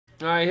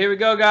All right, here we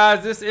go,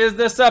 guys. This is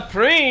the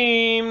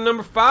Supreme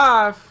number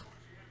 5.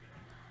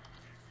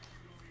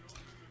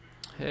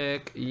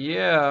 Heck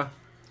yeah.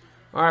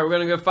 All right, we're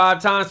going to go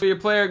 5 times for your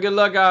player. Good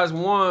luck, guys.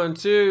 1,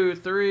 2,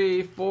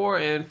 3, 4,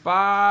 and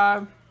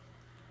 5.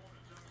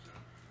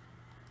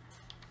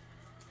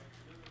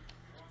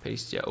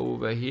 Paste you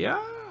over here.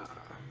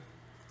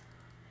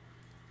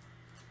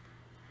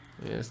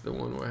 Yeah, it's the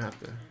one where I have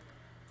to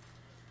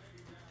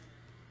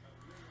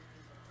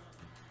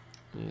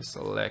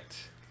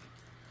select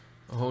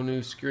a whole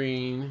new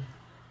screen.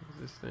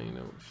 This thing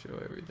don't show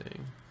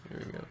everything.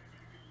 There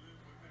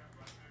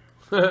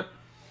we go.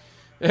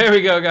 There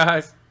we go,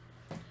 guys.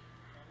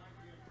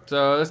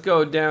 So let's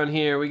go down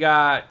here. We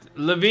got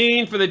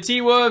Levine for the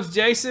T-Wolves,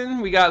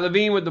 Jason. We got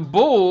Levine with the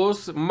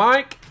Bulls,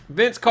 Mike.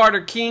 Vince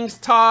Carter Kings,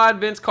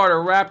 Todd. Vince Carter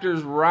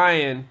Raptors,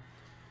 Ryan.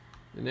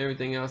 And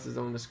everything else is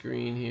on the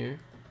screen here.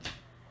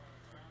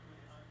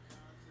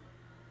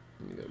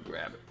 Let me go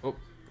grab it. Oh.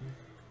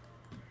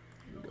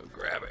 Let me go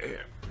grab it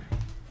here.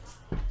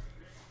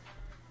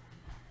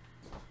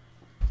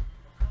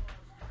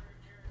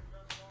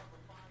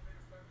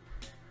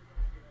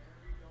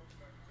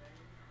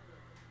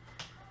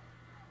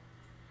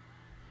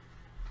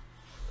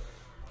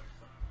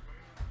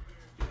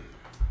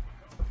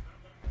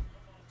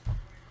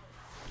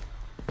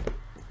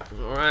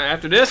 Alright,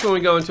 after this one we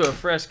go into a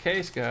fresh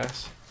case,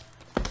 guys.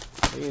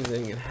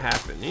 Anything can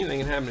happen.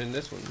 Anything can happen in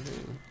this one.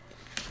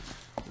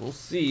 We'll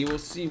see, we'll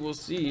see, we'll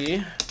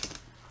see.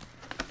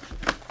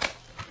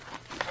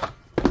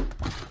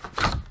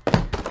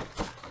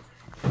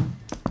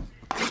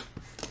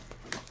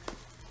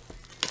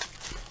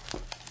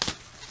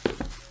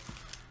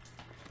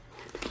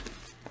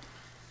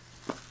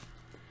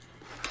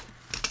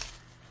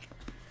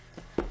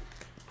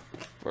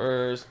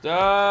 First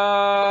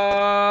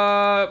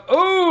up,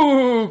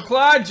 ooh,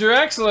 Clyde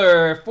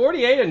Drexler,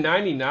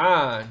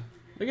 48/99.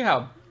 Look at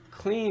how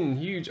clean and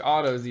huge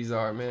autos these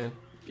are, man.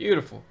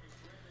 Beautiful.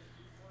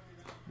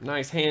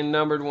 Nice hand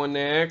numbered one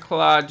there.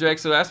 Clyde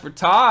Drexler, that's for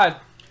Todd.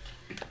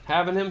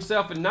 Having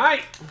himself a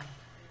night.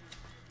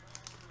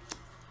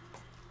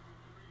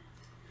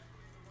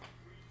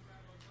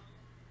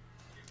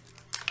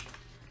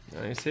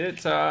 Nice hit,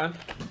 Todd.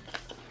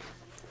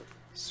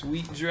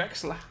 Sweet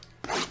Drexler.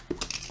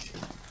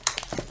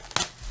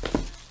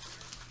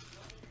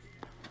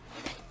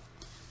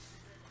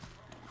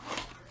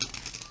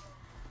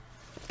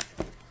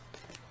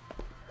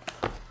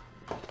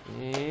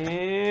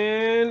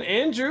 And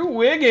Andrew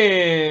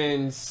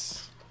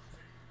Wiggins.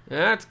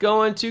 That's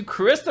going to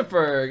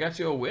Christopher. Got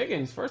you a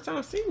Wiggins. First time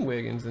I've seen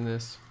Wiggins in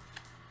this.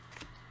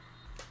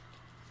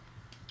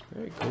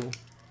 Very cool.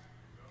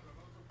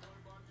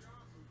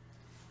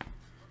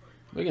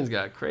 Wiggins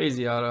got a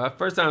crazy auto.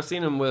 First time I've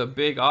seen him with a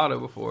big auto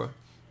before.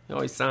 He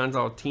always signs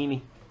all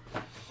teeny.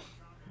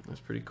 That's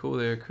pretty cool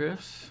there,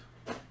 Chris.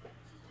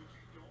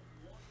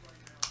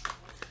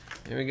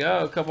 Here we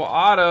go, a couple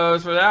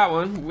autos for that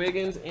one.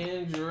 Wiggins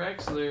and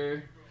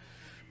Drexler.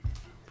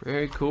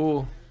 Very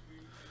cool.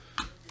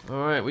 All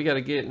right, we got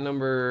to get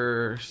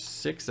number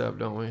 6 up,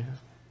 don't we?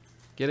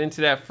 Get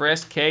into that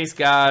fresh case,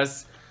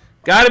 guys.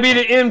 Got to be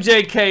the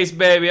MJ case,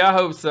 baby. I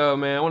hope so,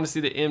 man. I want to see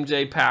the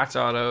MJ patch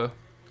auto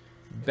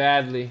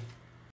badly.